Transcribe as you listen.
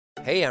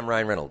Hey, I'm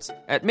Ryan Reynolds.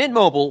 At Mint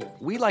Mobile,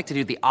 we like to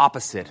do the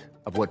opposite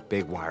of what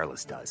Big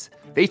Wireless does.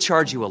 They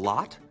charge you a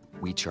lot,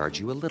 we charge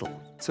you a little.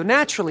 So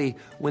naturally,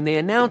 when they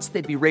announced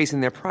they'd be raising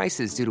their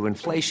prices due to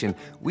inflation,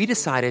 we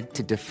decided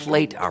to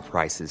deflate our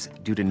prices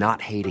due to not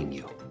hating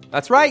you.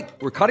 That's right.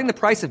 We're cutting the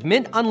price of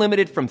Mint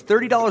Unlimited from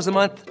 $30 a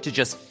month to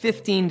just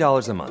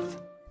 $15 a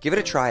month. Give it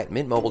a try at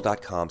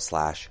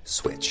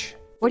mintmobile.com/switch.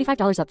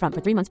 $45 up front for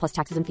 3 months plus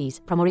taxes and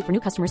fees. Promo rate for new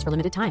customers for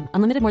limited time.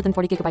 Unlimited more than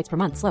 40 gigabytes per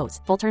month. Slows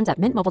full terms at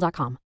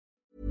mintmobile.com.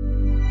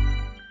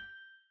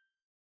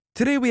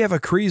 Today we have a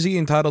crazy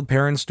entitled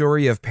parent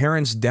story of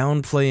parents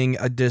downplaying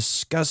a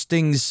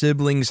disgusting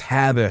sibling's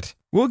habit.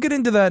 We'll get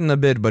into that in a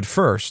bit, but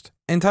first,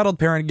 entitled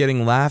parent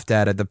getting laughed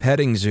at the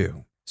petting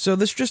zoo. So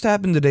this just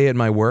happened today at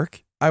my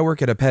work. I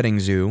work at a petting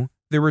zoo.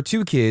 There were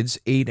 2 kids,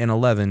 8 and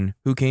 11,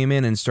 who came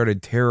in and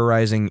started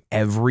terrorizing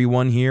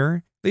everyone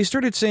here. They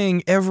started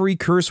saying every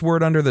curse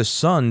word under the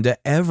sun to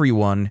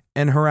everyone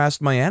and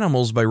harassed my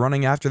animals by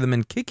running after them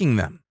and kicking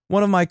them.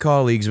 One of my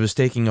colleagues was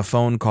taking a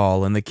phone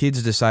call and the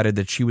kids decided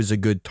that she was a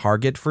good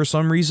target for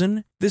some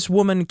reason. This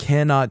woman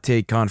cannot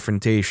take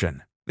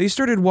confrontation. They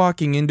started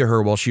walking into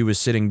her while she was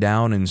sitting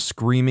down and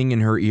screaming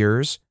in her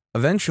ears.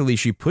 Eventually,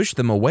 she pushed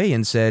them away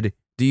and said,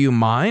 "Do you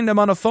mind? I'm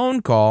on a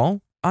phone call."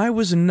 I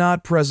was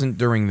not present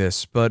during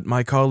this, but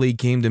my colleague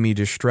came to me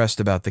distressed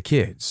about the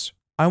kids.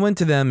 I went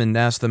to them and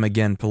asked them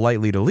again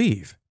politely to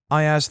leave.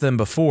 I asked them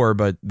before,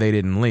 but they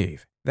didn't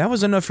leave. That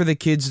was enough for the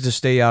kids to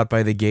stay out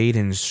by the gate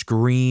and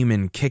scream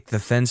and kick the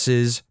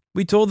fences.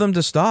 We told them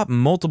to stop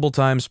multiple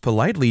times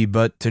politely,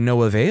 but to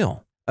no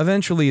avail.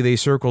 Eventually, they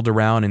circled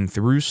around and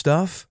threw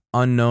stuff,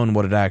 unknown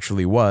what it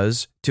actually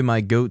was, to my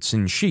goats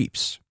and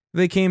sheeps.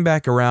 They came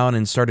back around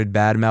and started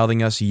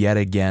bad-mouthing us yet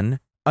again.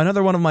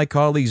 Another one of my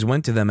colleagues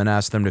went to them and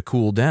asked them to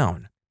cool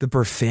down. The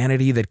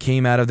profanity that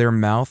came out of their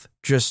mouth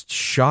just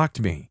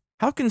shocked me.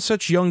 How can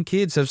such young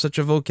kids have such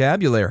a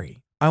vocabulary?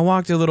 I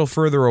walked a little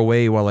further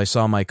away while I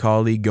saw my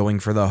colleague going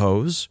for the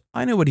hose.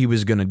 I knew what he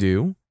was going to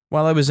do.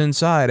 While I was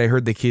inside, I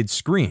heard the kids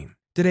scream.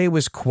 Today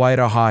was quite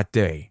a hot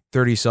day,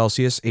 30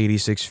 Celsius,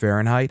 86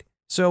 Fahrenheit,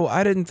 so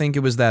I didn't think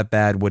it was that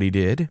bad what he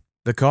did.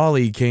 The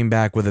colleague came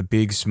back with a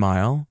big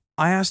smile.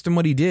 I asked him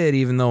what he did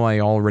even though I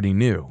already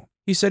knew.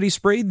 He said he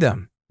sprayed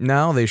them.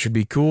 Now they should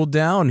be cooled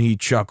down, he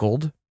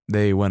chuckled.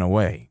 They went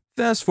away.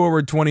 Fast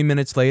forward 20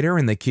 minutes later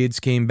and the kids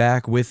came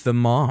back with the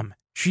mom.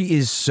 She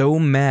is so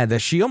mad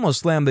that she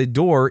almost slammed the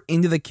door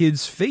into the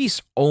kid's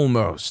face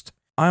almost.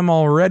 I'm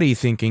already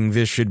thinking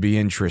this should be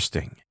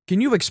interesting.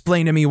 "Can you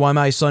explain to me why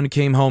my son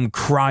came home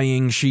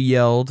crying?" she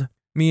yelled.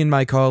 Me and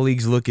my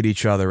colleagues look at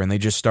each other and they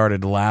just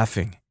started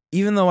laughing.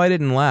 Even though I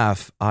didn't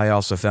laugh, I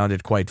also found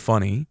it quite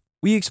funny.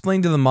 We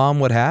explained to the mom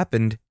what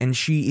happened and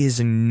she is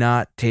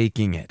not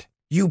taking it.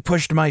 "You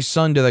pushed my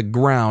son to the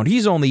ground.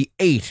 He's only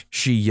 8,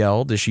 she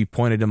yelled as she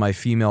pointed to my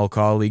female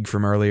colleague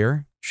from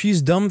earlier.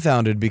 She's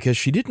dumbfounded because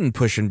she didn't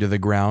push him to the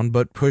ground,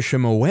 but push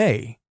him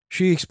away.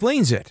 She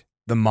explains it.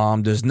 The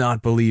mom does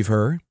not believe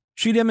her.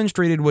 She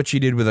demonstrated what she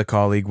did with a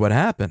colleague what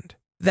happened.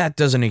 "That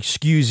doesn't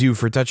excuse you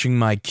for touching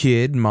my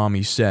kid,"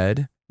 Mommy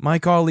said. My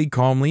colleague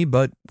calmly,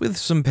 but with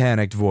some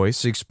panicked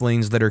voice,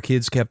 explains that her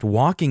kids kept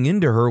walking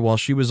into her while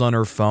she was on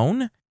her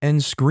phone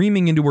and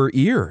screaming into her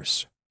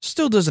ears.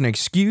 "Still doesn't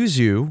excuse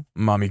you."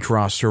 Mommy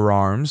crossed her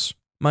arms.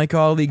 My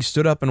colleague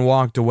stood up and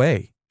walked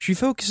away. She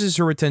focuses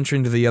her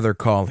attention to the other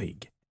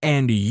colleague.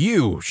 "And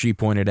you," she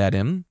pointed at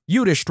him,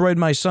 "you destroyed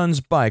my son's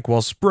bike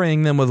while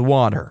spraying them with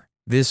water."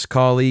 This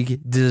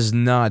colleague does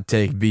not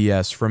take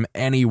BS from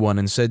anyone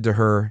and said to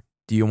her,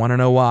 "Do you want to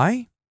know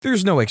why?"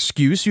 "There's no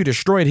excuse, you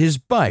destroyed his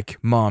bike,"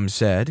 Mom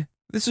said.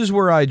 This is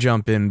where I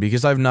jump in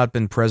because I've not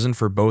been present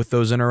for both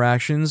those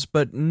interactions,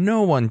 but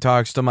no one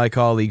talks to my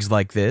colleagues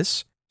like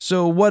this.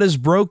 "So what is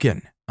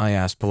broken?" I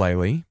asked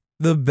politely.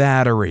 "The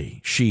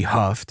battery," she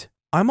huffed.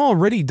 I'm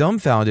already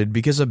dumbfounded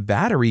because a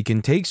battery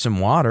can take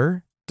some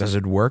water. "Does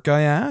it work?"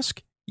 I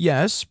ask.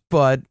 "Yes,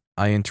 but,"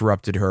 I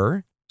interrupted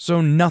her.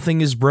 "So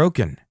nothing is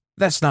broken."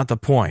 "That's not the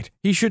point.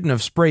 He shouldn't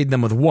have sprayed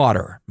them with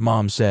water,"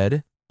 Mom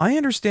said. "I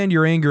understand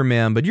your anger,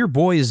 ma'am, but your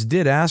boys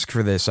did ask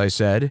for this," I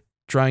said,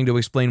 trying to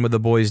explain what the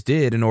boys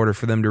did in order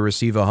for them to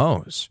receive a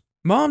hose.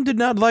 Mom did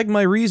not like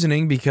my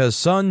reasoning because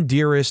son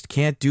dearest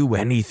can't do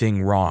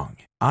anything wrong.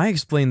 I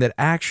explained that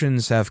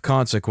actions have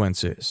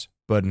consequences,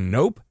 but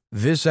nope,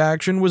 this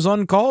action was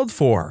uncalled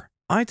for.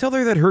 I tell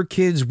her that her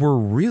kids were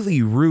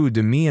really rude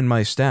to me and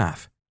my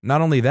staff.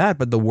 Not only that,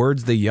 but the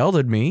words they yelled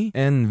at me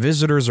and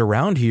visitors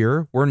around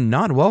here were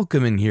not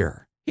welcome in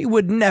here. "He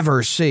would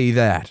never say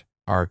that."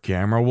 "Our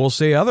camera will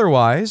say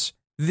otherwise."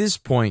 This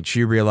point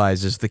she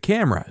realizes the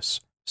cameras.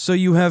 "So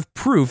you have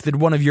proof that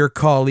one of your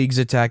colleagues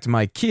attacked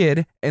my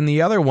kid and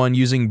the other one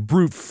using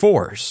brute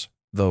force."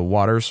 The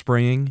water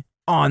spraying?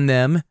 "On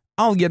them.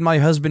 I'll get my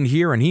husband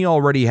here and he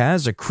already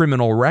has a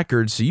criminal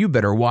record, so you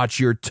better watch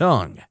your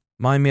tongue."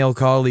 My male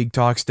colleague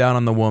talks down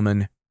on the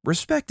woman.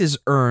 Respect is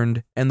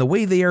earned, and the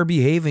way they are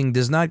behaving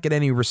does not get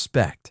any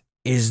respect.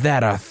 "Is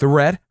that a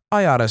threat?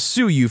 I ought to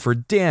sue you for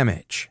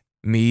damage."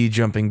 Me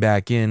jumping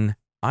back in.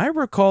 "I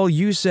recall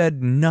you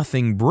said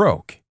nothing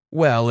broke."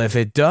 Well, if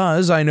it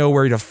does, I know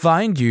where to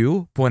find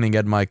you, pointing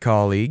at my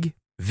colleague.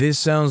 This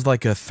sounds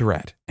like a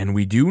threat, and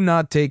we do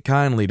not take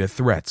kindly to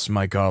threats,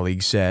 my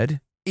colleague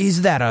said.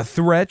 Is that a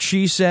threat,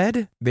 she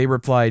said? They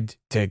replied,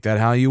 take that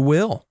how you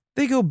will.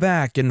 They go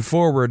back and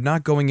forward,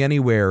 not going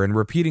anywhere and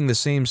repeating the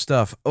same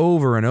stuff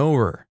over and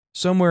over.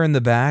 Somewhere in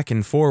the back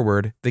and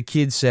forward, the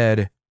kid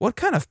said, what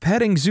kind of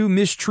petting zoo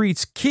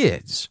mistreats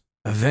kids?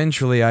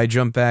 Eventually, I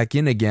jump back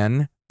in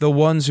again, the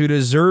ones who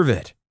deserve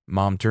it.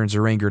 Mom turns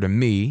her anger to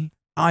me.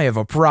 I have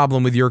a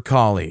problem with your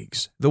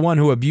colleagues, the one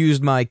who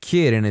abused my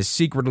kid and is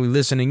secretly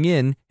listening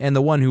in, and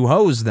the one who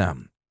hosed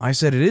them. I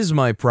said it is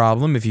my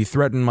problem if you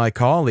threaten my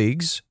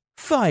colleagues.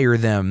 Fire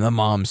them, the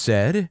mom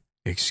said.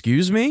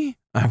 Excuse me?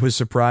 I was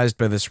surprised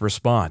by this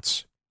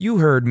response. You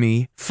heard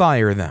me.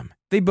 Fire them.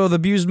 They both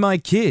abused my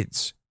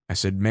kids. I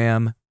said,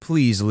 ma'am,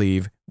 please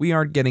leave. We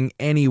aren't getting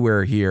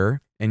anywhere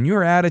here, and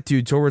your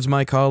attitude towards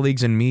my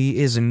colleagues and me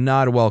is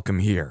not welcome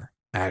here.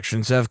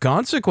 Actions have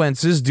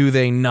consequences, do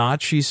they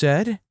not? She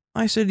said.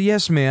 I said,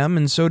 yes, ma'am,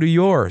 and so do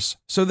yours.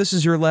 So this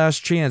is your last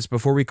chance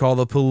before we call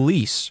the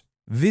police.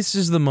 This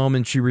is the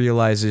moment she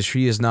realizes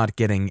she is not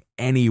getting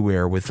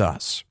anywhere with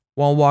us.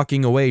 While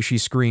walking away, she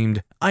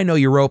screamed, I know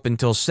you're open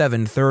till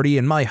 7:30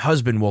 and my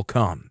husband will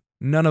come.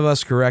 None of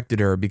us corrected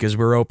her because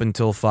we're open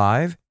till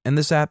 5, and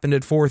this happened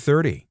at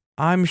 4:30.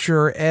 I'm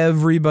sure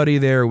everybody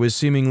there was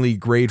seemingly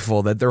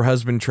grateful that their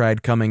husband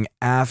tried coming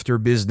after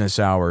business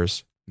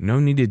hours. No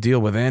need to deal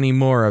with any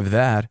more of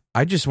that.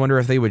 I just wonder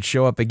if they would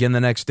show up again the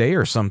next day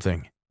or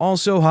something.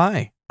 Also,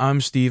 hi,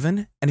 I'm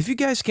Steven, and if you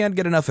guys can't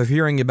get enough of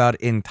hearing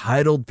about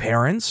entitled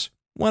parents,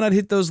 why not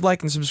hit those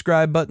like and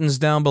subscribe buttons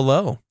down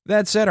below?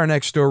 That said, our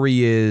next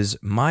story is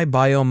My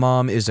Bio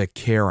Mom is a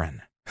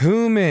Karen.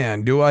 Oh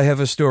man, do I have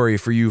a story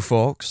for you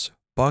folks.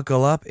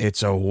 Buckle up,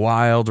 it's a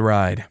wild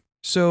ride.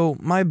 So,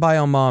 my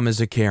bio mom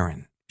is a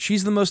Karen.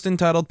 She's the most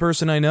entitled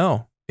person I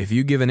know. If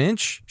you give an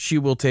inch, she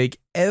will take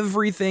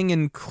everything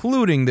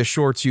including the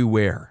shorts you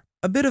wear.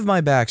 A bit of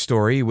my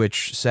backstory,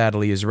 which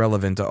sadly is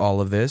relevant to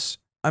all of this.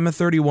 I'm a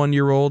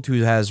 31-year-old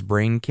who has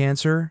brain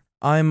cancer.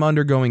 I'm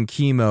undergoing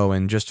chemo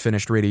and just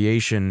finished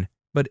radiation,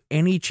 but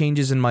any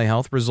changes in my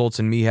health results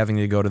in me having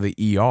to go to the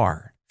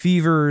ER.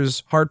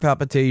 Fevers, heart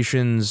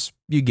palpitations,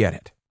 you get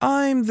it.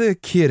 I'm the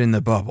kid in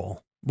the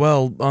bubble.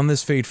 Well, on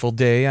this fateful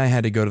day, I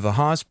had to go to the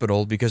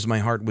hospital because my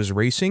heart was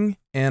racing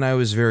and I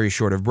was very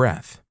short of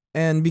breath.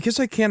 And because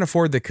I can't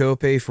afford the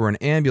copay for an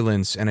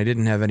ambulance and I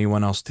didn't have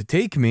anyone else to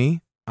take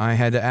me, I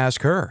had to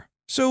ask her.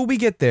 So we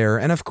get there,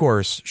 and of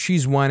course,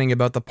 she's whining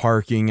about the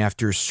parking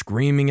after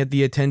screaming at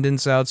the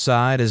attendants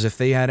outside as if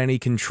they had any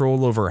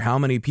control over how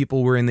many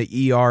people were in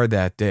the ER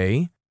that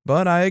day.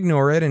 But I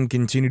ignore it and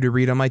continue to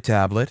read on my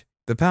tablet.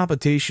 The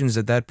palpitations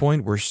at that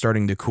point were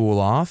starting to cool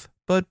off,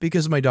 but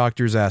because my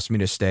doctors asked me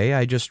to stay,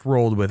 I just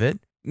rolled with it.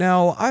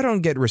 Now, I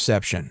don't get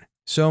reception,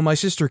 so my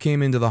sister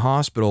came into the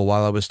hospital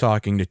while I was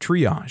talking to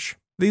triage.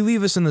 They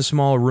leave us in the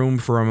small room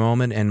for a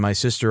moment, and my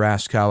sister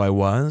asked how I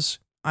was.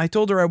 I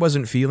told her I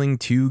wasn't feeling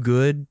too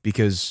good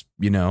because,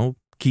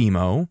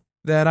 chemo,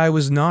 that I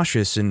was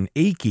nauseous and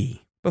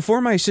achy.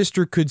 Before my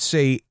sister could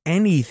say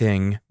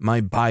anything, my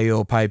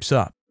bio pipes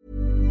up.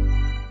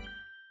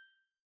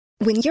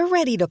 When you're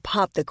ready to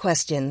pop the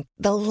question,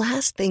 the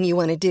last thing you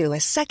want to do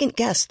is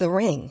second-guess the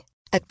ring.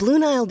 At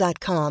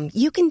BlueNile.com,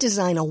 you can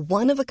design a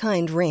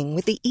one-of-a-kind ring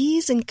with the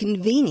ease and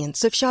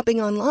convenience of shopping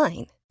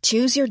online.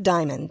 Choose your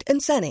diamond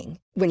and setting.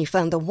 When you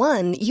find the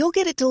one, you'll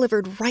get it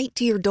delivered right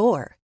to your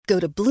door. Go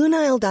to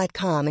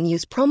BlueNile.com and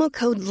use promo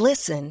code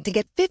LISTEN to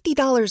get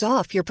 $50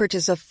 off your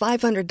purchase of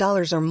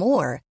 $500 or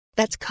more.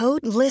 That's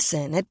code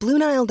LISTEN at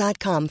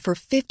BlueNile.com for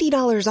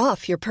 $50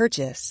 off your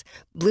purchase.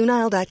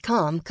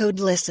 BlueNile.com, code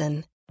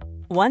LISTEN.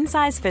 One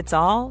size fits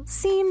all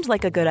seemed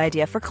like a good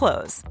idea for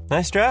clothes.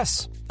 Nice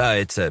dress.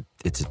 It's a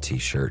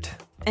t-shirt.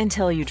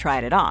 Until you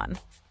tried it on.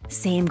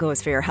 Same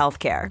goes for your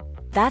healthcare.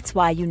 That's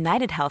why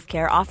United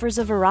Healthcare offers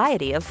a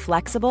variety of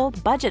flexible,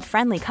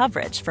 budget-friendly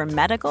coverage for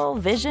medical,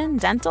 vision,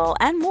 dental,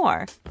 and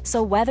more.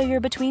 So whether you're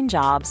between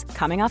jobs,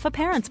 coming off a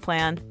parent's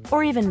plan,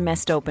 or even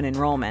missed open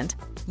enrollment,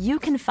 you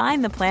can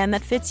find the plan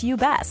that fits you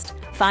best.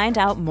 Find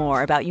out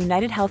more about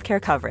United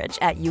Healthcare coverage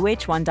at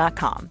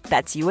uh1.com.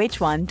 That's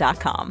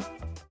uh1.com.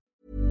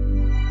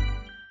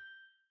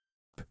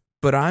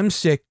 But I'm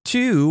sick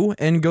too,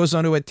 and goes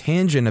onto a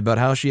tangent about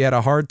how she had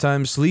a hard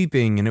time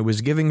sleeping and it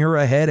was giving her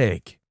a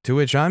headache. To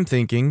which I'm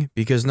thinking,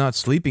 because not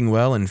sleeping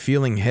well and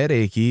feeling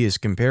headachy is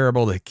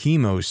comparable to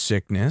chemo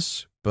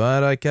sickness,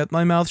 but I kept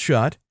my mouth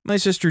shut. My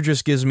sister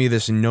just gives me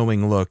this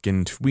knowing look,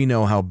 and we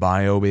know how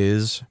Bio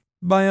is.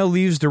 Bio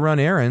leaves to run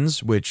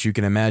errands, which you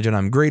can imagine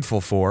I'm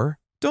grateful for.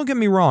 Don't get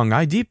me wrong,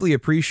 I deeply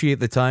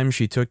appreciate the time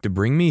she took to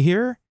bring me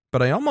here,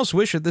 but I almost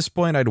wish at this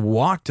point I'd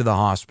walked to the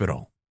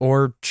hospital.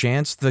 Or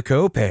chanced the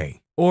copay,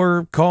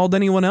 or called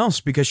anyone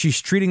else because she's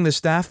treating the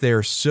staff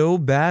there so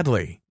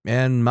badly.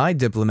 And my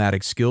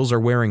diplomatic skills are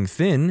wearing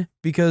thin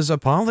because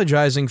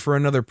apologizing for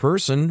another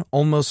person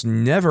almost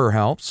never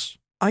helps.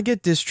 I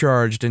get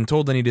discharged and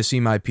told I need to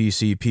see my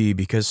PCP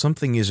because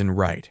something isn't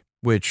right.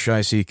 which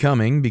I see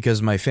coming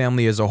because my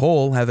family as a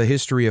whole have a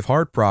history of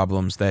heart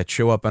problems that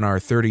show up in our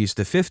 30s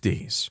to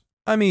 50s.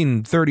 I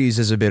mean, 30s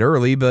is a bit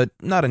early, but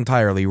not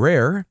entirely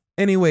rare.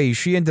 Anyway,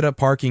 she ended up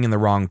parking in the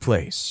wrong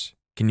place.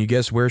 Can you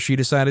guess where she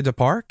decided to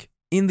park?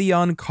 In the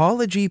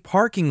oncology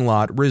parking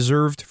lot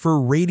reserved for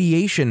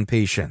radiation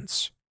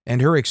patients.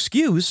 And her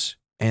excuse,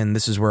 and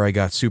this is where I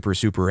got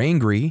super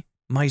angry,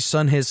 my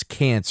son has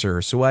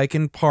cancer, so I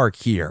can park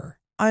here.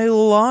 I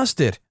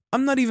lost it.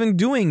 I'm not even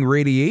doing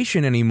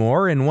radiation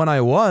anymore, and when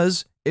I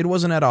was, it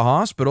wasn't at a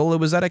hospital, it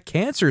was at a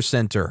cancer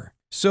center.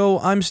 So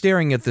I'm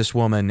staring at this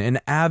woman in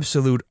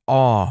absolute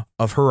awe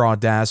of her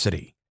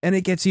audacity. And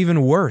it gets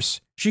even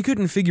worse. She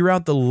couldn't figure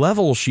out the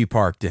level she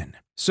parked in.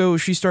 So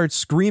she starts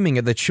screaming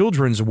at the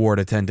children's ward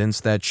attendants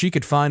that she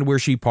could find where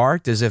she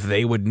parked as if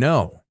they would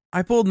know.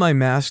 I pulled my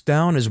mask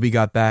down as we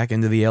got back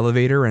into the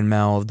elevator and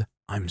mouthed,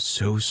 "I'm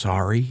so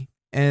sorry."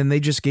 And they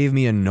just gave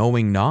me a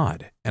knowing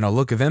nod and a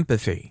look of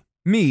empathy.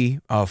 Me,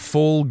 a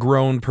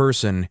full-grown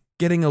person,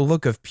 getting a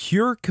look of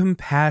pure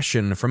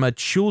compassion from a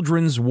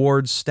children's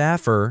ward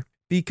staffer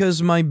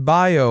because my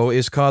bio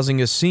is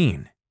causing a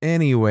scene.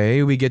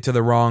 Anyway, we get to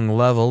the wrong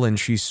level and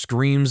she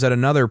screams at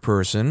another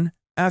person.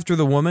 After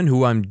the woman,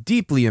 who I'm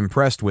deeply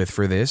impressed with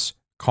for this,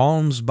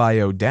 calms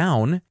bio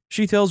down,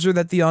 she tells her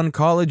that the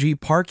oncology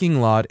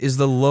parking lot is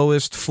the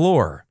lowest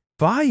floor.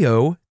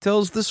 Bio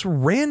tells this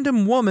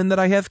random woman that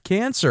I have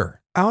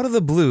cancer, out of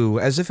the blue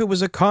as if it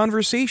was a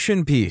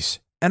conversation piece,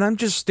 and I'm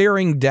just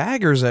staring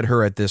daggers at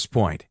her at this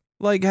point.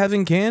 Like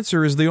having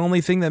cancer is the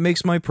only thing that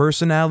makes my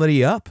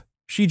personality up.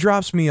 She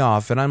drops me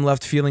off and I'm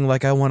left feeling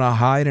like I want to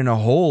hide in a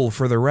hole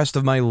for the rest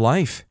of my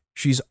life.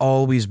 She's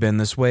always been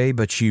this way,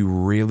 but she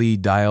really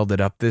dialed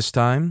it up this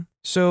time.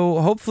 So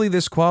hopefully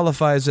this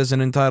qualifies as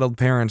an entitled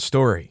parent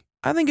story.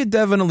 I think it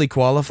definitely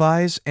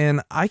qualifies,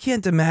 and I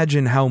can't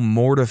imagine how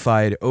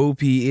mortified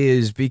OP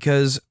is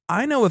because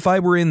I know if I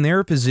were in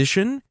their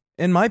position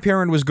and my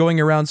parent was going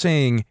around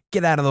saying,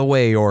 "Get out of the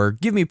way," or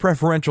 "Give me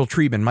preferential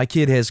treatment, my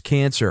kid has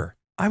cancer,"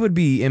 I would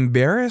be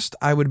embarrassed,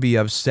 I would be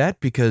upset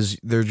because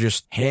they're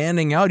just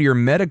handing out your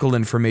medical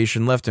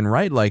information left and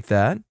right like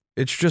that.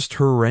 It's just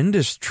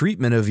horrendous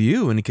treatment of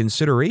you and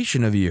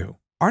consideration of you.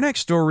 Our next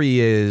story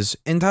is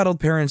entitled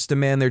parents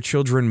demand their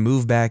children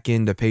move back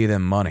in to pay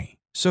them money.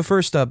 So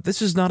first up,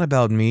 this is not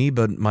about me,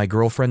 but my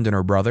girlfriend and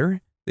her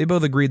brother. They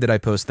both agreed that I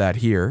post that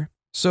here.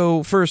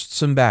 So first,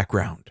 some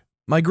background.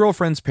 My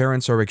girlfriend's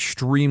parents are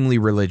extremely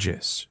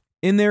religious.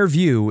 In their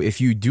view, if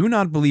you do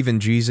not believe in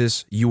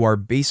Jesus, you are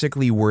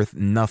basically worth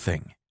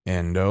nothing.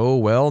 And oh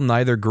well,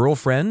 neither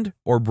girlfriend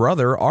or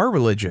brother are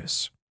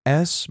religious.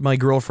 S, my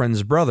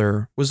girlfriend's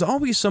brother, was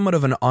always somewhat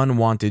of an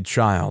unwanted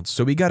child,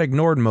 so he got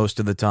ignored most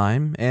of the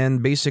time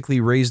and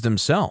basically raised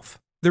himself.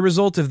 The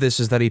result of this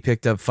is that he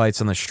picked up fights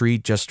on the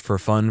street just for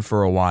fun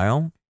for a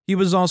while. He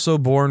was also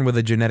born with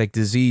a genetic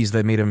disease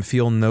that made him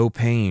feel no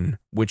pain,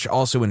 which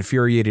also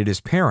infuriated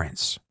his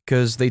parents,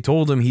 because they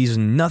told him he's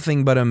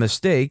nothing but a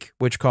mistake,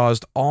 which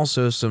caused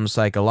also some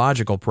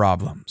psychological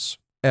problems.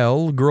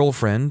 L,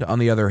 girlfriend, on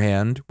the other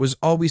hand, was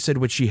always said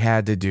what she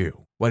had to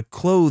do, what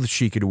clothes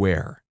she could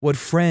wear, what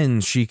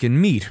friends she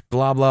can meet,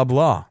 blah blah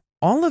blah.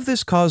 All of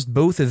this caused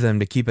both of them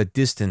to keep a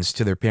distance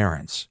to their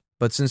parents,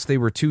 but since they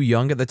were too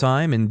young at the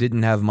time and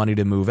didn't have money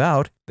to move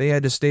out, they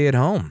had to stay at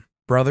home.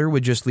 Brother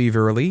would just leave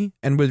early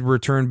and would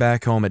return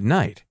back home at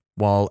night,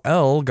 while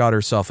L got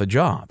herself a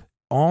job.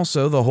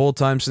 Also, the whole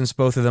time since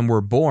both of them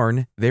were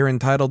born, their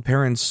entitled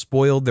parents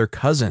spoiled their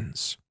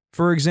cousins.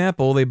 For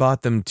example, they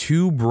bought them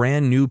 2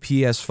 brand new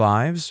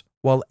PS5s,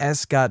 while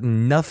S got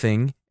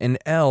nothing and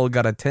L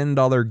got a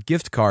 $10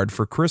 gift card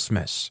for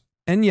Christmas.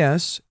 And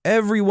yes,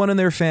 everyone in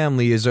their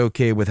family is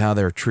okay with how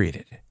they're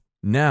treated.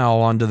 Now,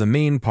 on to the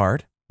main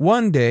part.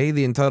 One day,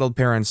 the entitled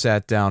parents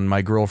sat down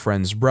my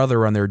girlfriend's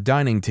brother on their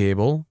dining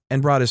table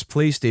and brought his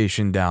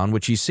PlayStation down,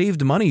 which he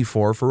saved money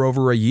for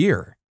over a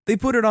year. They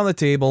put it on the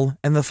table,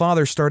 and the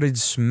father started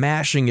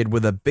smashing it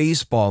with a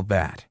baseball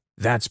bat.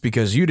 "That's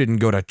because you didn't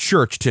go to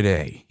church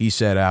today," he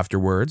said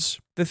afterwards.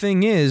 The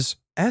thing is,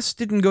 S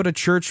didn't go to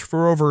church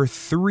for over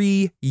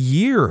 3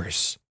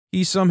 years.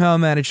 He somehow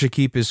managed to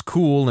keep his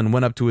cool and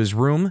went up to his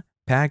room,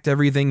 packed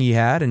everything he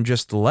had, and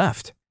just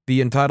left.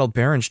 The entitled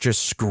parents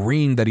just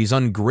screamed that he's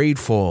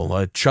ungrateful,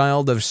 a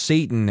child of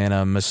Satan, and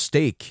a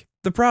mistake.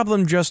 The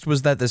problem just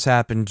was that this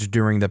happened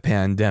during the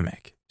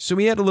pandemic, so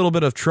we had a little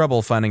bit of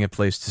trouble finding a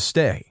place to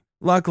stay.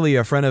 Luckily,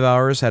 a friend of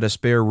ours had a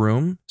spare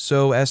room,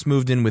 so S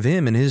moved in with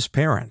him and his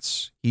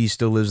parents. He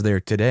still lives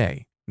there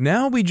today.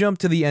 Now we jump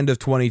to the end of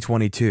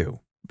 2022.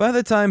 By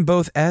the time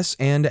both S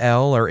and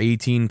L are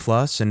 18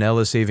 plus and L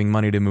is saving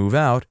money to move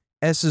out,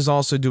 S is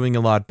also doing a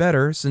lot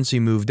better since he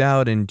moved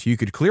out, and you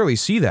could clearly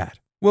see that.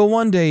 Well,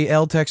 one day,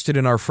 Elle texted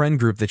in our friend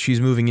group that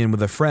she's moving in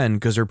with a friend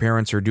because her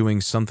parents are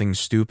doing something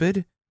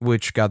stupid,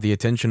 which got the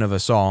attention of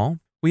us all.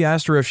 We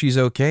asked her if she's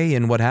okay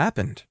and what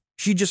happened.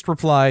 She just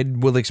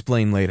replied, "We'll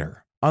explain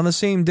later." On the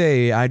same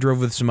day, I drove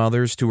with some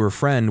others to her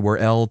friend where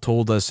Elle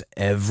told us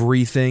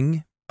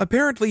everything.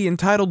 Apparently,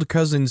 entitled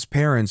cousins'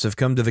 parents have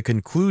come to the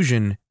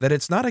conclusion that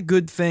it's not a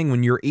good thing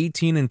when your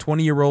 18 and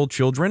 20-year-old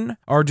children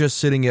are just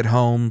sitting at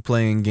home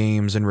playing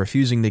games and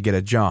refusing to get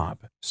a job.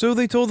 So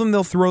they told them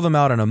they'll throw them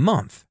out in a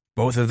month.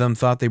 Both of them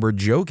thought they were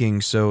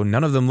joking, so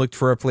none of them looked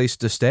for a place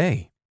to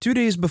stay. 2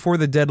 days before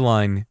the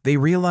deadline, they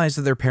realized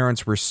that their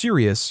parents were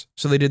serious,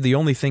 so they did the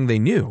only thing they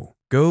knew: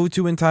 go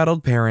to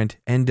entitled parent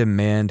and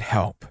demand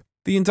help.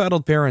 The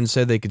entitled parent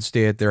said they could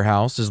stay at their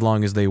house as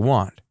long as they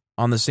want.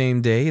 On the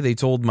same day, they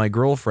told my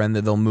girlfriend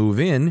that they'll move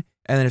in,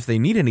 and if they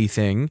need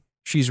anything,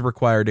 she's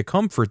required to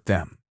comfort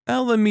them.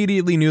 Elle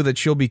immediately knew that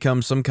she'll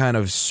become some kind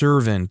of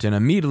servant and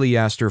immediately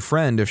asked her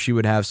friend if she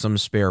would have some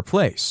spare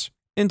place.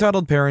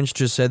 Entitled parents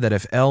just said that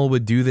if Elle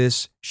would do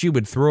this, she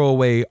would throw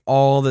away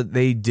all that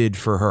they did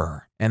for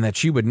her, and that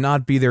she would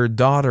not be their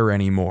daughter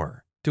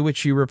anymore, to which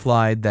she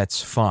replied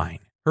that's fine.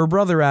 Her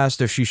brother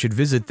asked if she should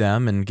visit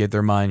them and get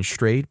their minds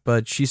straight,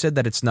 but she said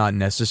that it's not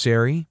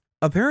necessary.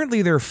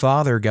 Apparently their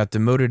father got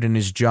demoted in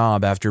his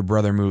job after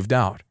brother moved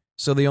out,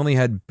 so they only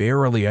had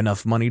barely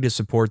enough money to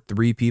support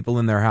 3 people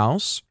in their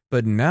house.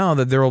 But now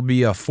that there will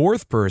be a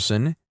 4th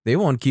person, they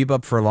won't keep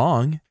up for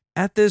long.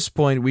 At this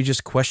point, we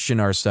just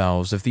question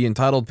ourselves if the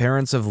entitled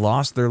parents have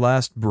lost their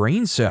last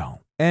brain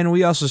cell. And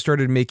we also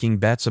started making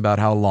bets about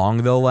how long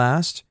they'll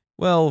last.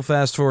 Well,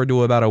 fast forward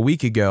to about a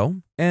week ago,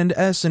 and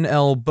S and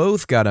L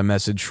both got a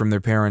message from their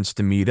parents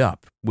to meet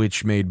up,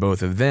 which made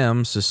both of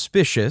them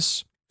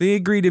suspicious. They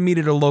agreed to meet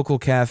at a local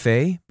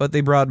cafe, but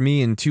they brought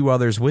me and 2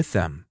 others with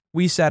them.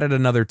 We sat at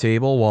another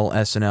table while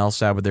S and L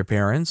sat with their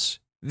parents.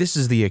 This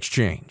is the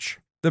exchange.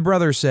 The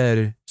brother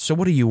said, "So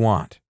what do you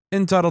want?"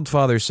 Entitled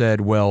father said,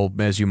 "Well,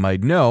 as you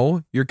might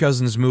know, your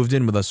cousins moved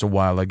in with us a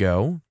while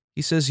ago."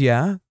 He says,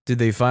 "Yeah? Did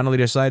they finally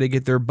decide to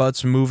get their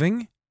butts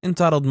moving?"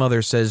 Entitled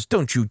mother says,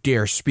 "Don't you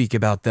dare speak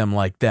about them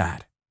like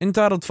that."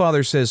 Entitled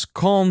father says,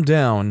 "Calm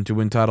down," to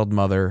entitled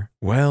mother.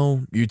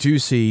 "Well, you two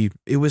see,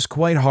 it was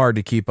quite hard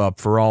to keep up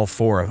for all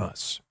 4 of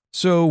us.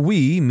 So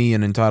we, me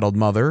and entitled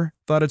mother,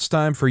 thought it's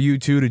time for you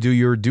two to do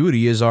your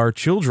duty as our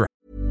children."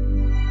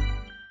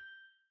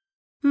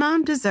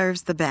 Mom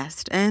deserves the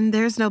best, and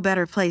there's no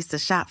better place to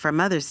shop for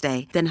Mother's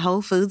Day than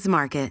Whole Foods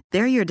Market.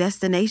 They're your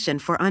destination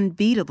for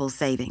unbeatable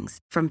savings,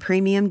 from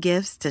premium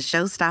gifts to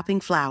show-stopping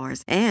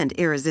flowers and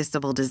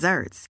irresistible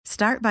desserts.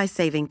 Start by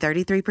saving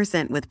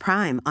 33% with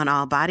Prime on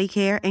all body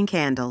care and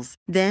candles.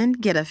 Then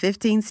get a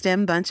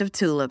 15-stem bunch of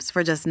tulips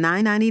for just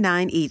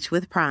 $9.99 each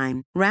with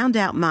Prime. Round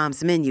out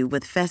Mom's menu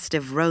with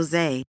festive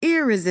rosé,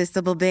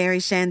 irresistible berry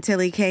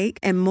chantilly cake,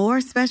 and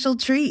more special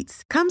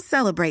treats. Come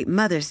celebrate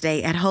Mother's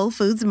Day at Whole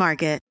Foods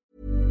Market.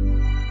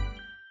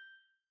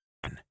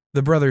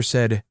 The brother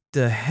said,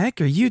 "The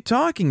heck are you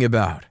talking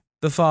about?"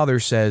 The father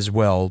says,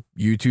 "Well,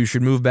 you two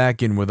should move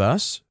back in with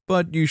us,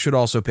 but you should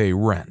also pay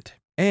rent.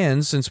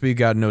 And since we've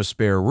got no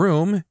spare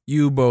room,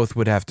 you both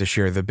would have to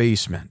share the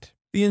basement."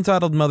 The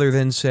entitled mother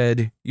then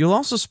said, "You'll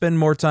also spend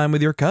more time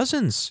with your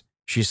cousins."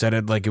 She said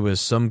it like it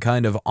was some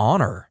kind of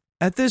honor.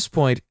 At this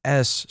point,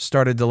 S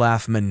started to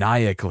laugh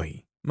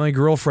maniacally. My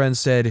girlfriend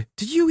said,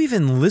 "Did you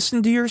even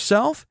listen to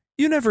yourself?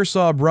 You never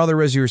saw a brother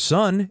as your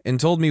son and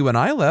told me when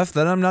I left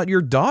that I'm not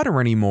your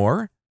daughter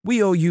anymore.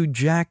 We owe you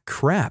jack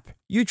crap.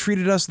 You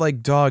treated us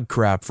like dog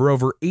crap for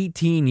over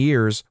 18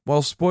 years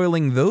while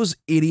spoiling those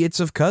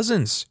idiots of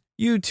cousins.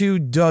 You two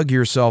dug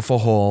yourself a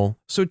hole,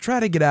 so try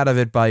to get out of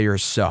it by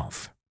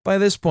yourself." By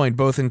this point,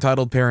 both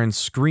entitled parents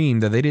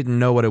screamed that they didn't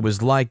know what it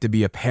was like to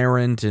be a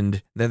parent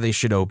and that they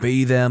should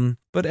obey them,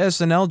 but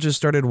SNL just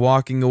started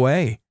walking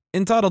away.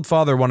 Entitled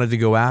father wanted to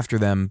go after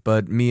them,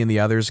 but me and the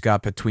others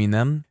got between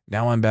them.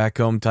 Now I'm back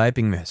home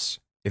typing this.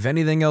 If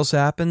anything else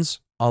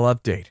happens, I'll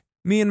update.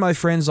 Me and my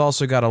friends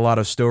also got a lot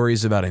of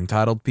stories about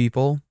entitled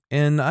people,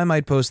 and I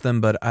might post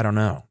them, but I don't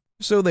know.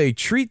 So they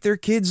treat their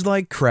kids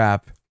like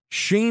crap,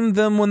 shame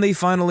them when they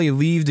finally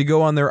leave to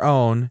go on their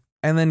own,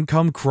 and then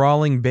come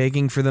crawling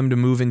begging for them to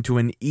move into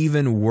an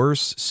even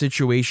worse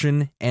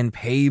situation and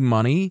pay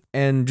money,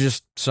 and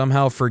just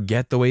somehow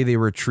forget the way they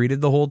were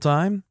treated the whole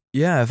time?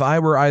 Yeah, if I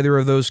were either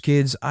of those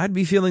kids, I'd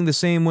be feeling the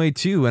same way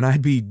too, and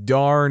I'd be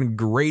darn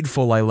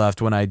grateful I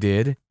left when I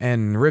did,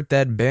 and ripped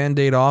that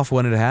band-aid off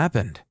when it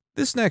happened.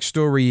 This next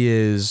story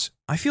is,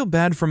 I feel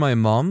bad for my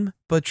mom,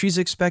 but she's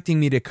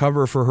expecting me to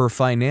cover for her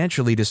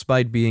financially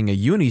despite being a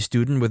uni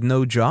student with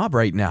no job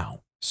right now.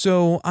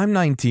 So, I'm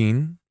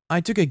 19.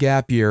 I took a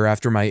gap year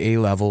after my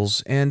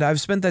A-levels, and I've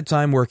spent that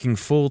time working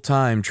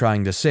full-time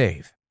trying to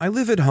save. I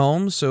live at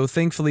home, so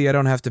thankfully I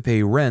don't have to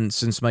pay rent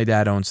since my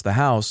dad owns the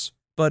house.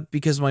 But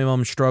because my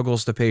mom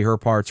struggles to pay her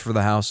parts for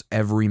the house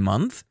every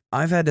month,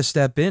 I've had to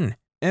step in.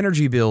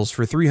 Energy bills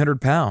for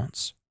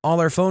 £300. All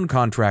our phone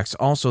contracts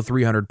also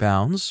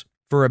 £300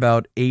 for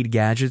about 8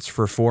 gadgets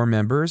for 4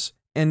 members,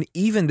 and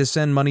even to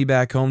send money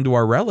back home to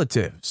our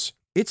relatives.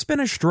 It's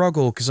been a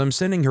struggle because I'm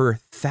sending her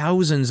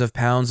thousands of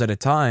pounds at a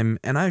time,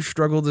 and I've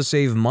struggled to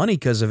save money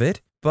because of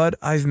it, but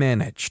I've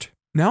managed.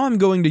 Now I'm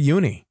going to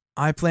uni.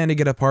 I plan to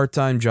get a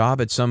part-time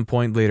job at some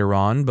point later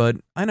on, but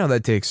I know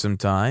that takes some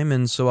time,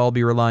 and so I'll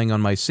be relying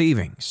on my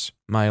savings.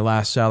 My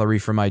last salary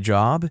for my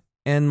job,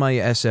 and my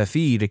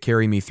SFE to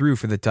carry me through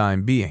for the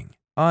time being.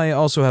 I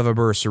also have a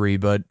bursary,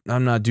 but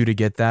I'm not due to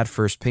get that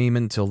first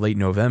payment till late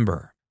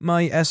November.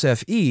 My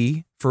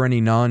SFE, for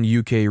any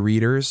non-UK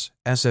readers,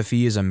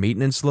 SFE is a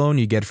maintenance loan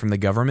you get from the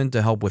government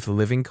to help with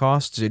living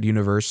costs at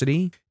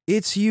university.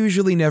 It's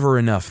usually never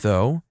enough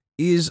though,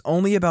 is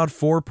only about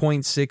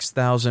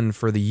 $4,600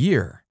 for the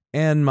year,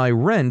 and my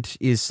rent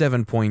is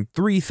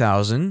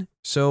 $7,300,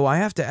 so I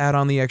have to add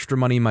on the extra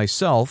money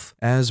myself,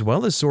 as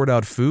well as sort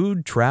out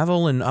food,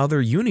 travel, and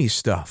other uni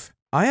stuff.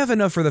 I have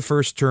enough for the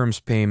first term's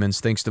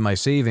payments thanks to my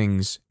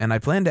savings, and I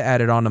plan to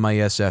add it onto my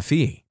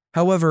SFE.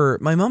 However,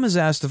 my mom has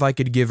asked if I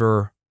could give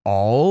her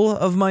all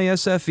of my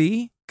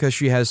SFE, because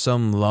she has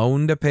some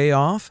loan to pay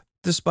off,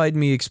 despite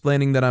me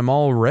explaining that I'm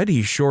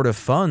already short of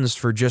funds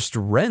for just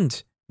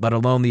rent, let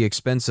alone the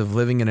expense of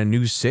living in a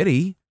new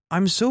city.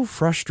 I'm so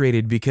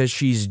frustrated because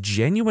she's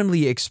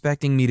genuinely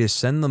expecting me to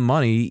send the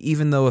money,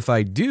 even though if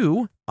I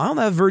do, I'll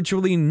have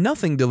virtually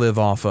nothing to live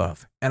off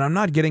of, and I'm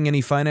not getting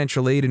any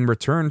financial aid in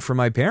return from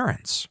my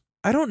parents.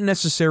 I don't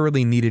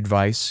necessarily need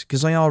advice,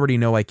 because I already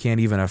know I can't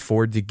even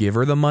afford to give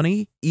her the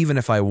money, even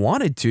if I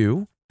wanted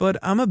to, but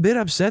I'm a bit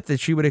upset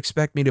that she would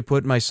expect me to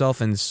put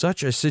myself in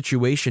such a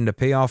situation to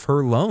pay off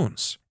her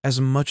loans.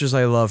 As much as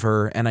I love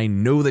her, and I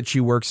know that she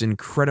works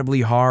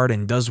incredibly hard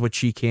and does what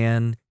she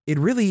can, it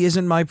really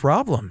isn't my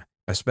problem,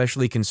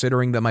 especially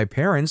considering that my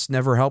parents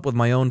never help with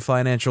my own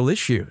financial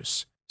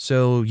issues.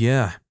 So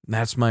yeah,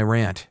 that's my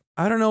rant.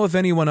 I don't know if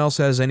anyone else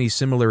has any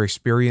similar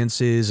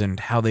experiences and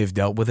how they've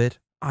dealt with it.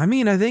 I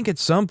mean, I think at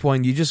some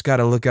point you just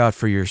gotta look out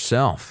for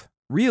yourself.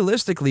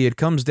 Realistically, it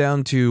comes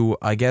down to,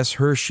 I guess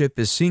her ship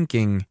is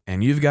sinking,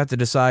 and you've got to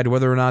decide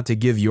whether or not to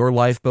give your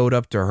lifeboat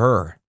up to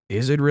her.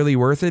 Is it really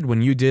worth it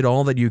when you did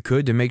all that you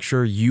could to make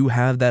sure you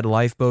have that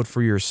lifeboat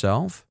for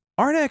yourself?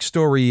 Our next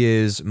story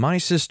is my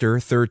sister,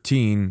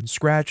 13,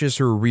 scratches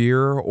her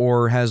rear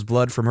or has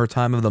blood from her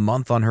time of the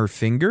month on her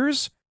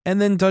fingers,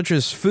 and then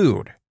touches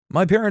food.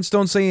 My parents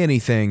don't say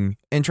anything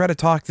and try to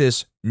talk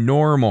this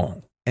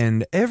normal.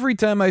 And every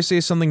time I say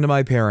something to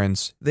my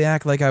parents, they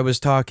act like I was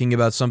talking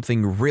about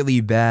something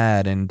really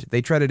bad, and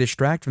they try to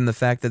distract from the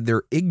fact that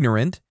they're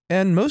ignorant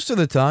and most of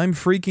the time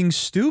freaking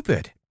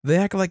stupid. They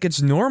act like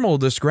it's normal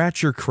to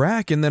scratch your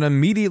crack and then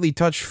immediately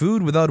touch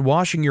food without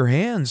washing your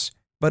hands.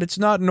 But it's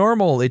not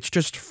normal, it's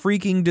just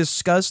freaking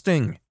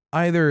disgusting.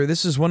 Either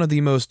this is one of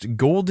the most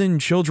golden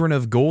children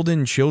of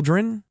golden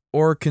children,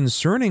 or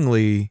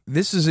concerningly,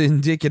 this is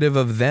indicative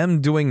of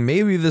them doing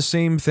maybe the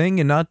same thing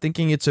and not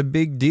thinking it's a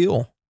big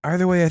deal.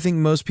 Either way, I think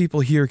most people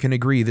here can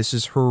agree this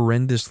is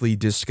horrendously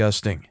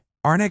disgusting.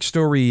 Our next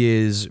story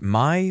is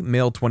my,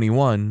 male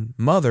 21,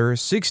 mother,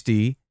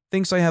 60,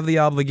 thinks I have the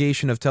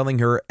obligation of telling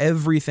her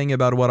everything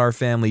about what our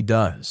family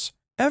does.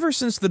 Ever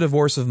since the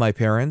divorce of my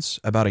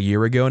parents, about a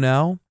year ago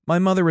now, my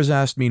mother has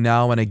asked me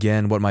now and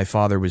again what my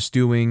father was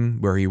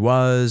doing, where he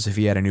was, if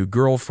he had a new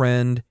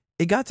girlfriend.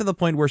 It got to the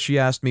point where she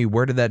asked me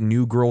where did that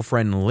new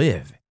girlfriend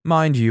live.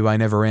 Mind you, I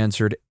never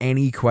answered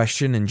any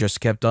question and just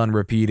kept on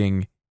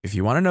repeating, if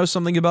you want to know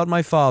something about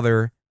my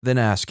father, then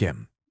ask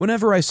him.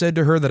 Whenever I said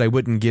to her that I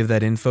wouldn't give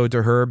that info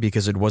to her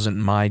because it wasn't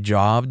my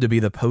job to be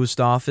the post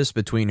office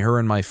between her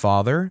and my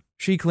father,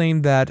 she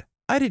claimed that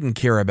I didn't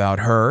care about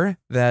her,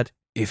 that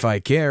if I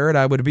cared,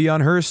 I would be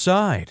on her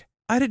side.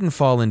 I didn't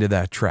fall into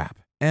that trap,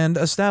 and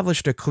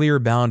established a clear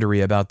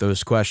boundary about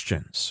those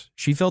questions.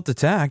 She felt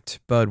attacked,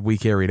 but we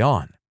carried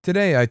on.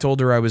 Today, I told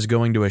her I was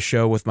going to a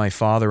show with my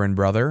father and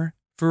brother.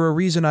 For a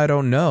reason I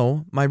don't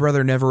know, my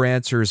brother never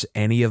answers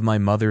any of my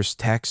mother's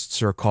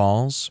texts or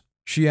calls.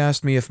 She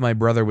asked me if my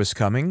brother was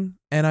coming,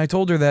 and I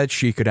told her that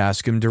she could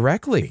ask him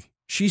directly.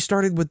 She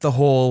started with the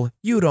whole,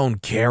 you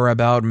don't care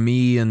about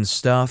me and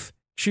stuff.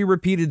 She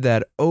repeated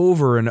that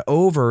over and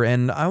over,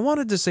 and I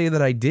wanted to say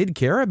that I did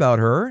care about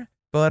her,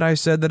 but I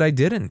said that I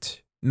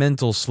didn't.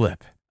 Mental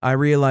slip. I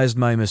realized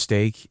my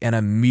mistake and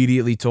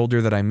immediately told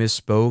her that I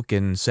misspoke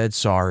and said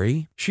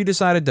sorry. She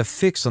decided to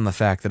fix on the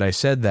fact that I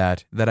said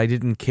that I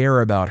didn't care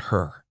about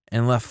her,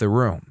 and left the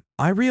room.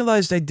 I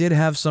realized I did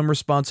have some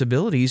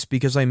responsibilities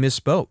because I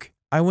misspoke.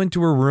 I went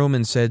to her room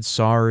and said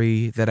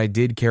sorry, that I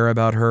did care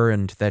about her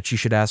and that she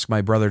should ask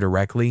my brother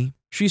directly.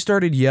 She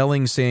started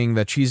yelling, saying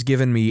that she's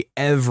given me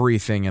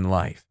everything in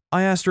life.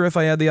 I asked her if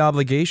I had the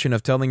obligation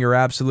of telling her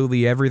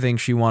absolutely everything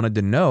she wanted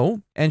to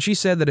know, and she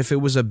said that if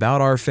it was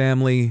about our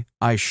family,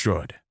 I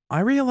should. I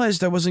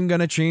realized I wasn't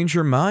going to change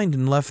her mind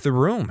and left the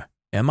room.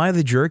 Am I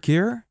the jerk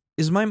here?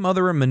 Is my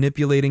mother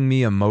manipulating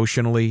me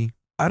emotionally?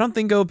 I don't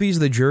think OP's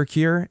the jerk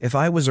here. If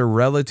I was a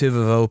relative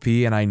of OP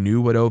and I knew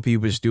what OP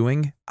was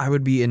doing, I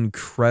would be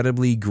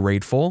incredibly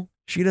grateful.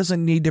 She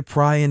doesn't need to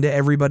pry into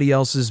everybody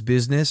else's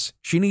business.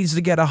 She needs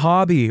to get a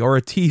hobby or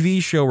a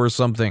TV show or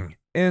something.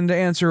 And to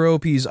answer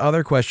OP's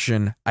other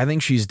question, I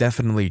think she's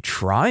definitely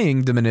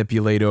trying to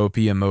manipulate OP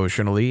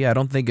emotionally. I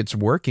don't think it's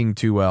working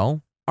too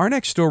well. Our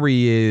next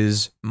story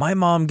is, my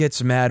mom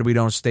gets mad we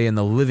don't stay in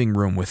the living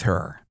room with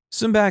her.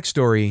 Some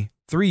backstory.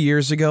 3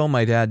 years ago,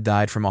 my dad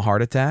died from a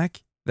heart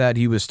attack. That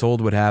he was told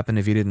would happen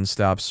if he didn't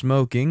stop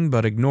smoking,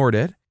 but ignored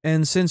it.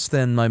 And since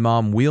then, my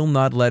mom will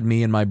not let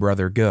me and my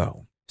brother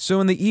go. So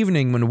in the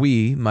evening when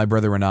we, my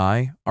brother and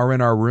I, are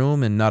in our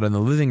room and not in the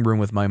living room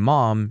with my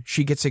mom,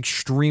 she gets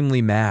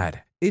extremely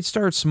mad. It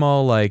starts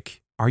small like,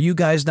 "Are you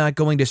guys not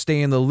going to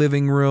stay in the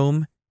living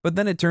room?" But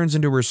then it turns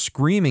into her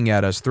screaming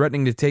at us,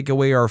 threatening to take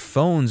away our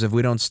phones if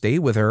we don't stay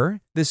with her.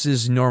 This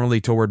is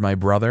normally toward my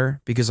brother,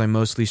 because I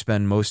mostly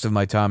spend most of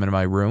my time in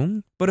my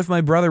room. But if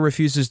my brother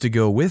refuses to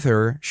go with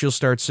her, she'll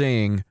start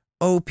saying,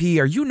 "OP,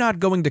 are you not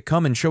going to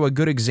come and show a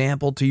good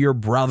example to your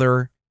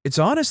brother?" It's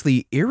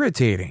honestly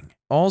irritating.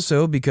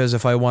 Also, because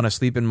if I want to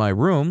sleep in my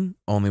room,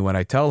 only when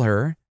I tell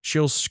her,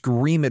 she'll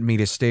scream at me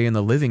to stay in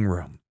the living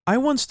room. I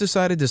once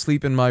decided to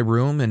sleep in my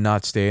room and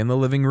not stay in the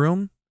living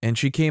room, and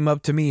she came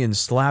up to me and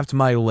slapped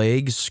my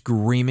leg,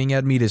 screaming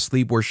at me to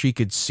sleep where she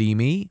could see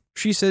me.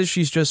 She says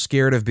she's just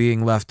scared of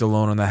being left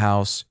alone in the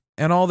house,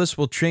 and all this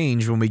will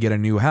change when we get a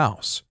new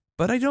house.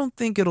 But I don't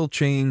think it'll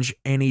change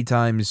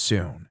anytime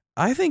soon.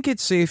 I think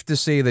it's safe to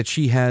say that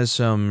she has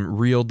some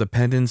real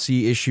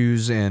dependency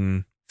issues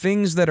and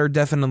things that are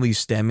definitely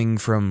stemming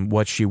from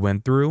what she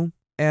went through,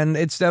 and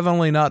it's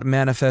definitely not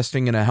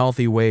manifesting in a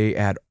healthy way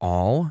at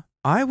all.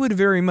 I would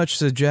very much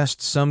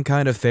suggest some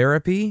kind of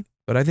therapy,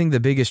 but I think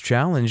the biggest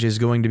challenge is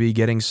going to be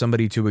getting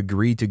somebody to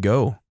agree to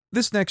go.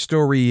 This next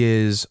story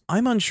is,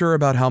 I'm unsure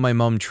about how my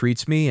mom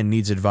treats me and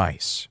needs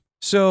advice.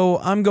 So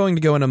I'm going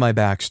to go into my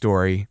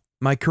backstory.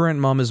 My current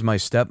mom is my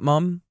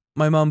stepmom.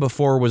 My mom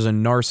before was a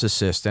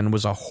narcissist and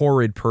was a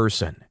horrid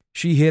person.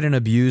 She hit and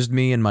abused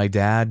me and my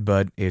dad,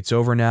 but it's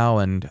over now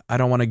and I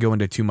don't want to go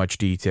into too much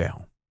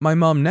detail. My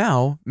mom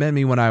now met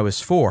me when I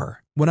was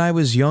 4. When I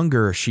was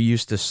younger, she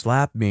used to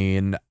slap me,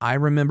 and I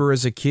remember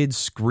as a kid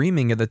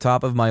screaming at the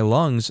top of my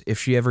lungs if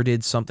she ever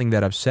did something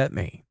that upset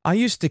me. I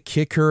used to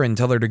kick her and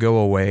tell her to go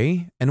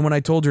away, and when I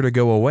told her to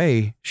go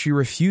away, she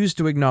refused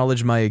to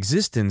acknowledge my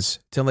existence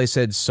till I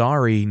said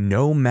sorry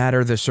no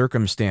matter the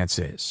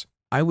circumstances.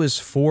 I was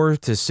 4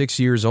 to 6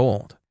 years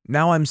old.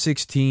 Now I'm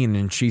 16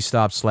 and she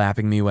stopped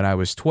slapping me when I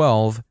was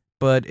 12,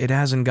 but it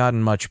hasn't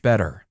gotten much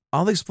better.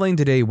 I'll explain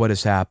today what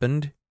has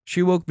happened.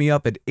 She woke me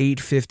up at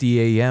 8:50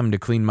 a.m. to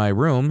clean my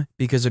room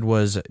because it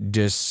was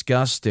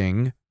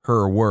disgusting,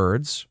 her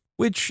words.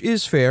 Which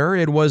is fair,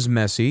 it was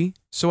messy,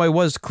 so I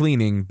was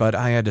cleaning, but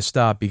I had to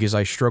stop because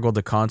I struggled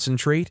to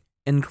concentrate,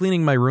 and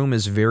cleaning my room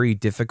is very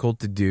difficult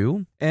to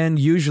do, and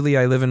usually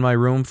I live in my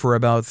room for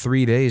about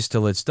 3 days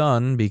till it's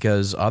done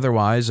because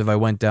otherwise if I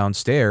went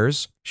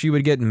downstairs, she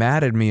would get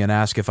mad at me and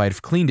ask if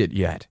I'd cleaned it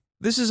yet.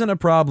 This isn't a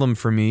problem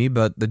for me,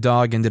 but the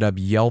dog ended up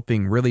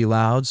yelping really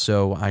loud,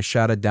 so I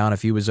shouted down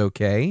if he was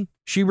okay.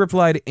 She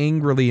replied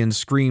angrily and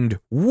screamed,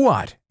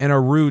 "What?" in a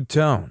rude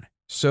tone.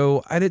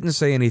 So I didn't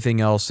say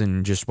anything else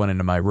and just went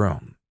into my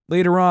room.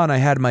 Later on, I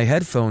had my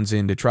headphones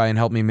in to try and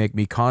help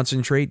me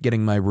concentrate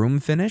getting my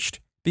room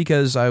finished,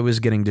 because I was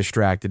getting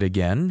distracted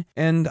again,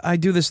 and I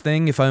do this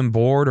thing if I'm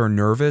bored or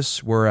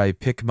nervous where I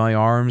pick my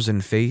arms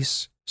and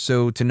face,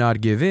 so to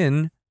not give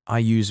in, I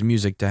use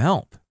music to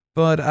help.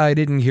 But I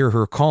didn't hear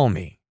her call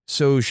me,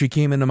 so she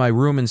came into my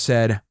room and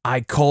said, "I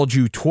called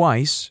you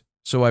twice."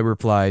 So I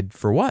replied,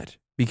 "For what?"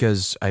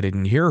 Because I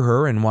didn't hear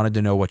her and wanted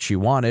to know what she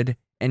wanted,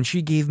 and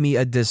she gave me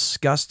a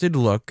disgusted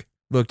look,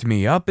 looked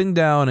me up and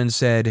down and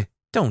said,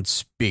 "Don't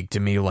speak to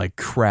me like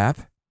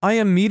crap." I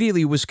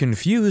immediately was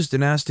confused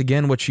and asked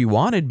again what she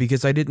wanted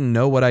because I didn't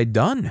know what I'd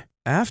done.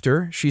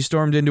 After, she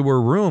stormed into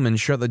her room and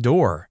shut the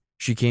door.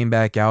 She came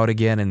back out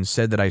again and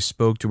said that I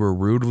spoke to her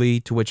rudely,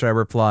 to which I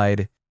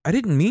replied, "I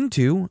didn't mean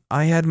to.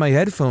 I had my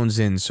headphones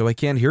in, so I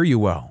can't hear you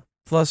well.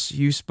 Plus,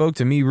 you spoke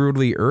to me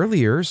rudely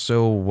earlier,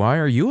 so why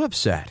are you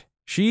upset?"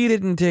 She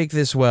didn't take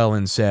this well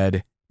and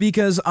said,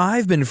 "Because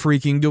I've been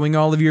freaking doing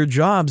all of your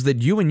jobs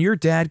that you and your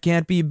dad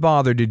can't be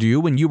bothered to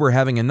do when you were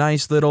having a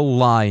nice little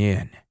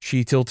lie-in."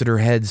 She tilted her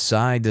head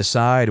side to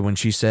side when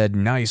she said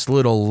nice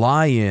little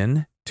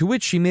lie-in, to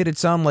which she made it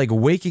sound like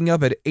waking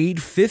up at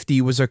 8:50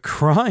 was a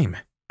crime.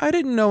 I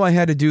didn't know I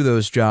had to do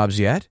those jobs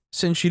yet,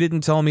 since she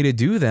didn't tell me to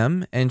do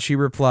them, and she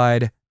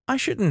replied, "I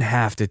shouldn't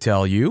have to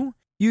tell you.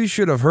 You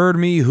should have heard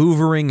me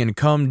hoovering and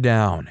come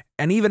down.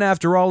 And even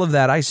after all of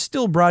that, I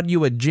still brought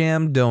you a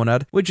jam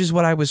donut, which is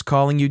what I was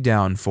calling you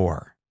down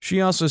for."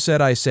 She also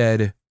said I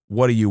said,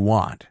 "What do you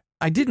want?"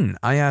 I didn't.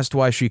 I asked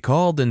why she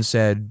called and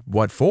said,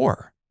 "What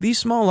for?" These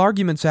small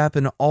arguments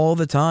happen all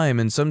the time,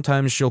 and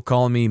sometimes she'll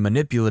call me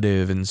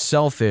manipulative and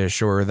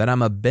selfish or that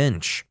I'm a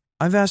bench.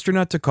 I've asked her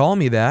not to call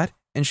me that,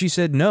 and she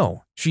said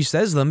no. She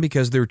says them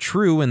because they're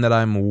true and that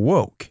I'm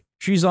woke.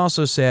 She's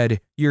also said,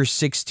 "You're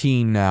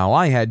 16 now,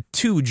 I had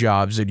 2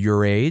 jobs at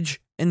your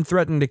age," and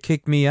threatened to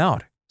kick me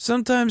out.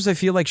 Sometimes I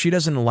feel like she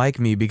doesn't like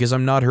me because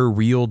I'm not her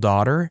real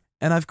daughter,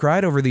 and I've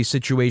cried over these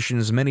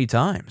situations many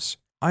times.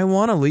 I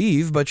want to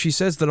leave, but she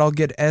says that I'll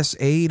get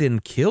SA'd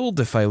and killed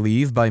if I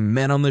leave by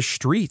men on the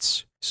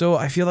streets. So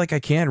I feel like I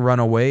can't run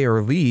away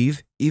or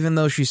leave, even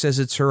though she says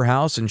it's her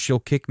house and she'll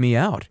kick me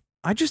out.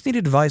 I just need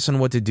advice on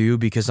what to do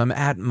because I'm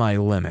at my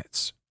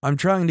limits. I'm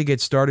trying to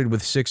get started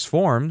with 6th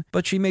form,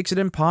 but she makes it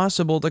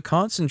impossible to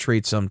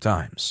concentrate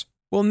sometimes.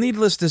 Well,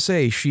 needless to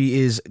say, she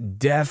is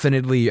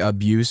definitely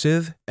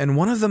abusive, and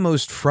one of the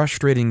most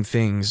frustrating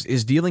things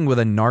is dealing with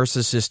a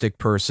narcissistic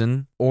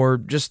person or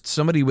just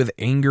somebody with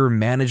anger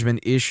management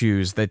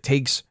issues that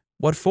takes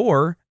what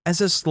for as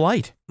a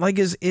slight, like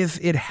as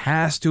if it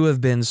has to have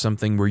been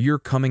something where you're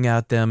coming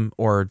at them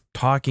or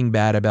talking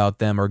bad about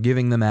them or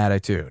giving them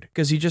attitude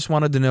because you just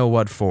wanted to know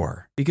what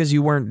for, because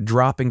you weren't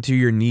dropping to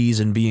your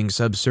knees and being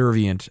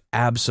subservient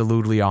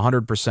absolutely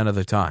 100% of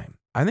the time.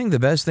 I think the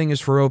best thing is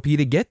for OP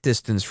to get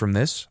distance from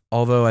this,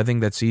 although I think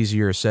that's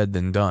easier said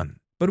than done.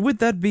 But with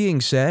that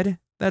being said,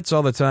 that's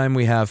all the time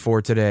we have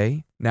for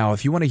today. Now,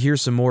 if you want to hear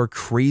some more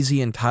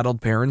crazy entitled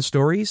parent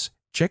stories,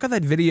 check out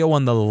that video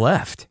on the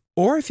left.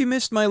 Or if you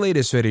missed my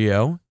latest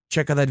video,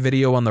 check out that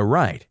video on the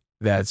right.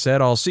 That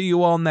said, I'll see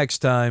you all next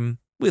time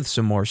with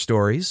some more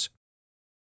stories.